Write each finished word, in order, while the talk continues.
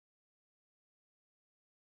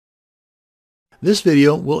This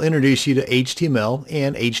video will introduce you to HTML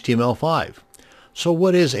and HTML5. So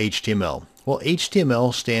what is HTML? Well,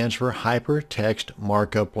 HTML stands for Hypertext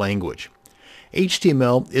Markup Language.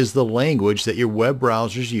 HTML is the language that your web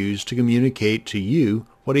browsers use to communicate to you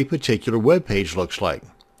what a particular web page looks like.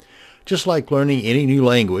 Just like learning any new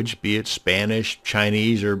language, be it Spanish,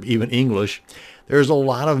 Chinese, or even English, there's a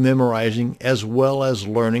lot of memorizing as well as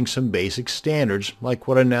learning some basic standards like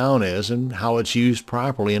what a noun is and how it's used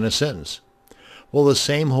properly in a sentence. Well, the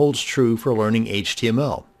same holds true for learning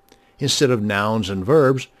HTML. Instead of nouns and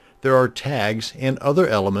verbs, there are tags and other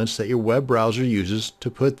elements that your web browser uses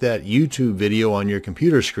to put that YouTube video on your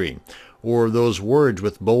computer screen, or those words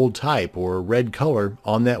with bold type or red color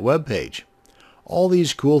on that web page. All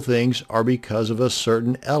these cool things are because of a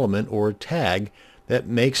certain element or tag that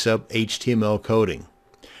makes up HTML coding.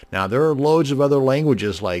 Now, there are loads of other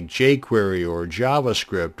languages like jQuery or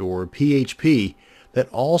JavaScript or PHP that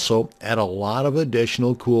also add a lot of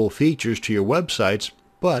additional cool features to your websites,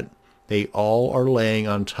 but they all are laying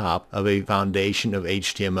on top of a foundation of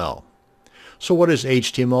HTML. So what is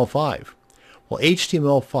HTML5? Well,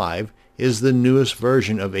 HTML5 is the newest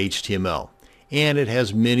version of HTML, and it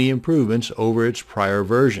has many improvements over its prior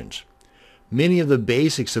versions. Many of the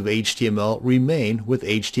basics of HTML remain with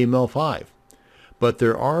HTML5, but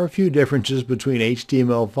there are a few differences between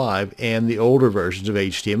HTML5 and the older versions of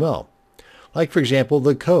HTML. Like, for example,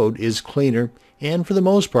 the code is cleaner and, for the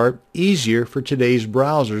most part, easier for today's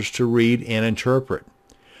browsers to read and interpret.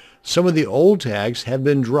 Some of the old tags have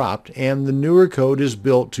been dropped, and the newer code is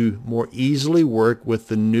built to more easily work with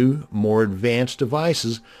the new, more advanced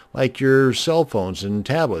devices like your cell phones and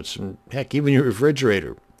tablets, and heck, even your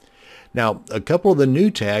refrigerator. Now, a couple of the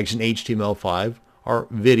new tags in HTML5 are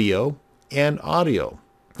video and audio.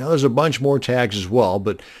 Now, there's a bunch more tags as well,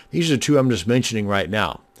 but these are the two I'm just mentioning right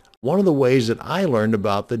now. One of the ways that I learned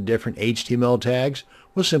about the different HTML tags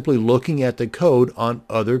was simply looking at the code on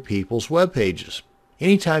other people's web pages.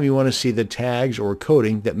 Anytime you want to see the tags or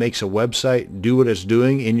coding that makes a website do what it's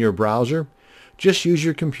doing in your browser, just use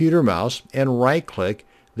your computer mouse and right-click,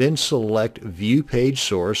 then select View Page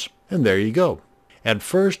Source, and there you go. At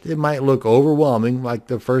first, it might look overwhelming, like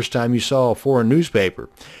the first time you saw a foreign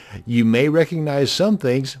newspaper. You may recognize some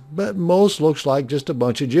things, but most looks like just a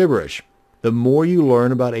bunch of gibberish. The more you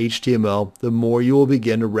learn about HTML, the more you will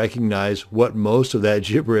begin to recognize what most of that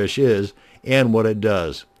gibberish is and what it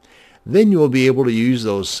does. Then you will be able to use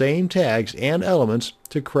those same tags and elements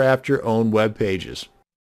to craft your own web pages.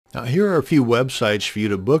 Now, here are a few websites for you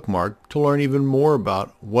to bookmark to learn even more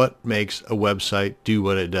about what makes a website do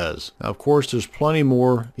what it does. Now, of course, there's plenty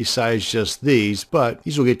more besides just these, but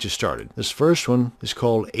these will get you started. This first one is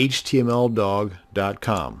called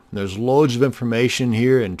htmldog.com. There's loads of information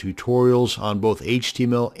here and tutorials on both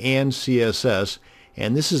HTML and CSS,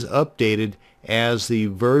 and this is updated as the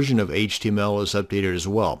version of HTML is updated as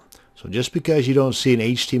well. So just because you don't see an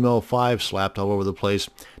HTML5 slapped all over the place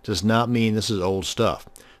does not mean this is old stuff.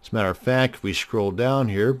 As a matter of fact, if we scroll down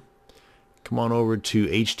here, come on over to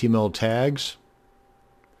HTML tags,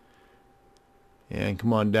 and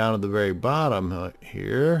come on down to the very bottom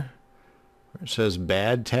here, where it says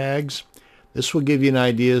bad tags. This will give you an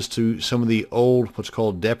idea as to some of the old, what's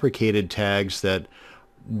called deprecated tags that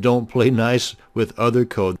don't play nice with other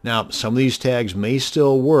code. Now, some of these tags may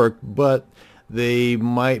still work, but they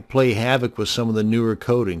might play havoc with some of the newer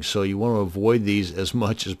coding, so you want to avoid these as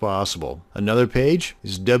much as possible. Another page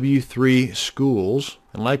is W3 Schools,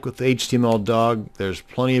 and like with HTML Dog, there's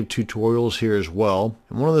plenty of tutorials here as well.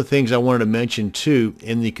 And one of the things I wanted to mention too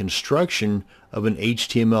in the construction of an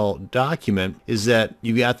HTML document is that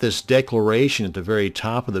you got this declaration at the very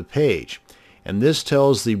top of the page, and this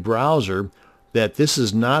tells the browser that this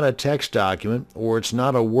is not a text document, or it's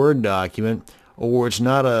not a Word document, or it's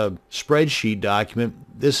not a spreadsheet document.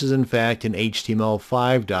 This is in fact an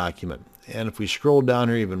HTML5 document. And if we scroll down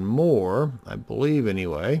here even more, I believe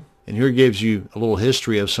anyway, and here it gives you a little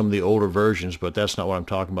history of some of the older versions, but that's not what I'm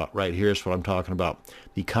talking about. Right here is what I'm talking about.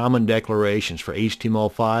 The common declarations for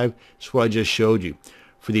HTML5 is what I just showed you.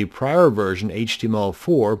 For the prior version,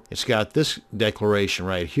 HTML4, it's got this declaration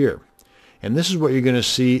right here. And this is what you're going to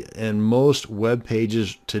see in most web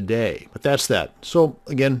pages today. But that's that. So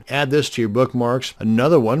again, add this to your bookmarks.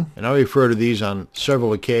 Another one, and I refer to these on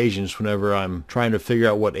several occasions whenever I'm trying to figure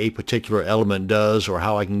out what a particular element does or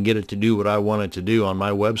how I can get it to do what I want it to do on my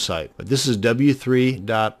website. But this is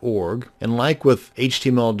w3.org. And like with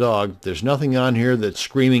HTML Dog, there's nothing on here that's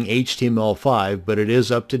screaming HTML5, but it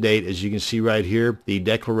is up to date. As you can see right here, the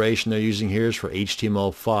declaration they're using here is for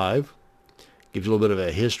HTML5. Gives you a little bit of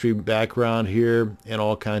a history background here and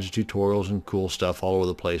all kinds of tutorials and cool stuff all over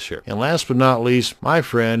the place here. And last but not least, my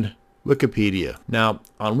friend Wikipedia. Now,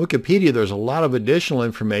 on Wikipedia, there's a lot of additional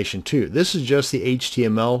information too. This is just the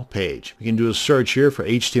HTML page. We can do a search here for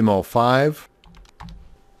HTML5,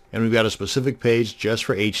 and we've got a specific page just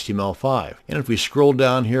for HTML5. And if we scroll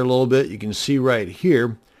down here a little bit, you can see right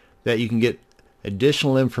here that you can get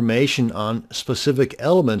additional information on specific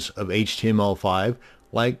elements of HTML5,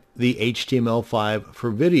 like the HTML5 for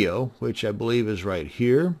video, which I believe is right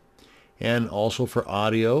here, and also for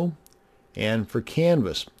audio and for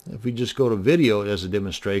Canvas. If we just go to video as a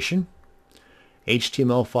demonstration,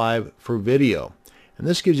 HTML5 for video. And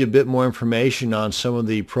this gives you a bit more information on some of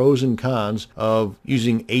the pros and cons of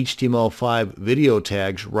using HTML5 video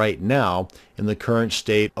tags right now in the current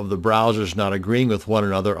state of the browsers not agreeing with one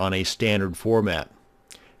another on a standard format.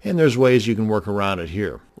 And there's ways you can work around it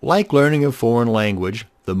here. Like learning a foreign language,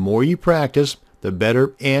 the more you practice, the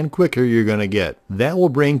better and quicker you're going to get. That will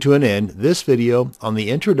bring to an end this video on the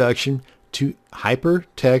introduction to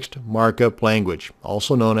Hypertext Markup Language,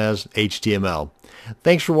 also known as HTML.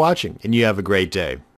 Thanks for watching, and you have a great day.